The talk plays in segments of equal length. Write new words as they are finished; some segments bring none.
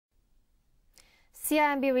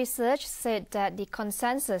CIMB Research said that the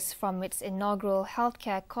consensus from its inaugural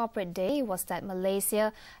Healthcare Corporate Day was that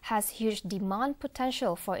Malaysia has huge demand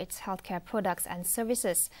potential for its healthcare products and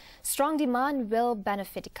services. Strong demand will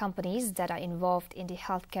benefit companies that are involved in the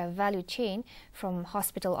healthcare value chain, from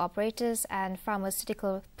hospital operators and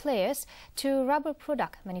pharmaceutical players to rubber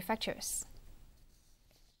product manufacturers.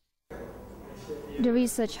 The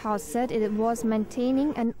research house said it was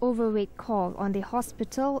maintaining an overweight call on the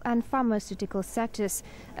hospital and pharmaceutical sectors,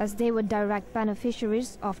 as they were direct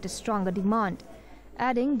beneficiaries of the stronger demand,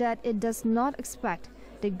 adding that it does not expect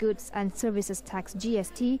the goods and services tax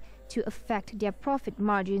 (GST) to affect their profit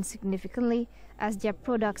margin significantly, as their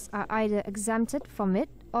products are either exempted from it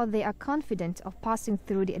or they are confident of passing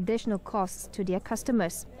through the additional costs to their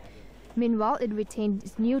customers. Meanwhile, it retained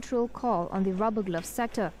its neutral call on the rubber glove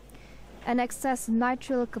sector. An excess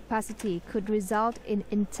nitrile capacity could result in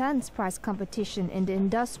intense price competition in the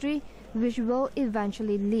industry, which will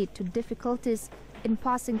eventually lead to difficulties in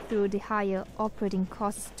passing through the higher operating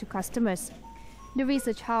costs to customers. The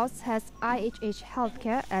research house has IHH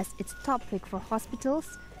Healthcare as its top pick for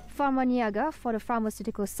hospitals, Pharmaniaga for the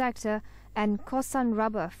pharmaceutical sector, and Kosan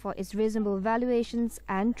Rubber for its reasonable valuations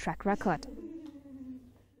and track record.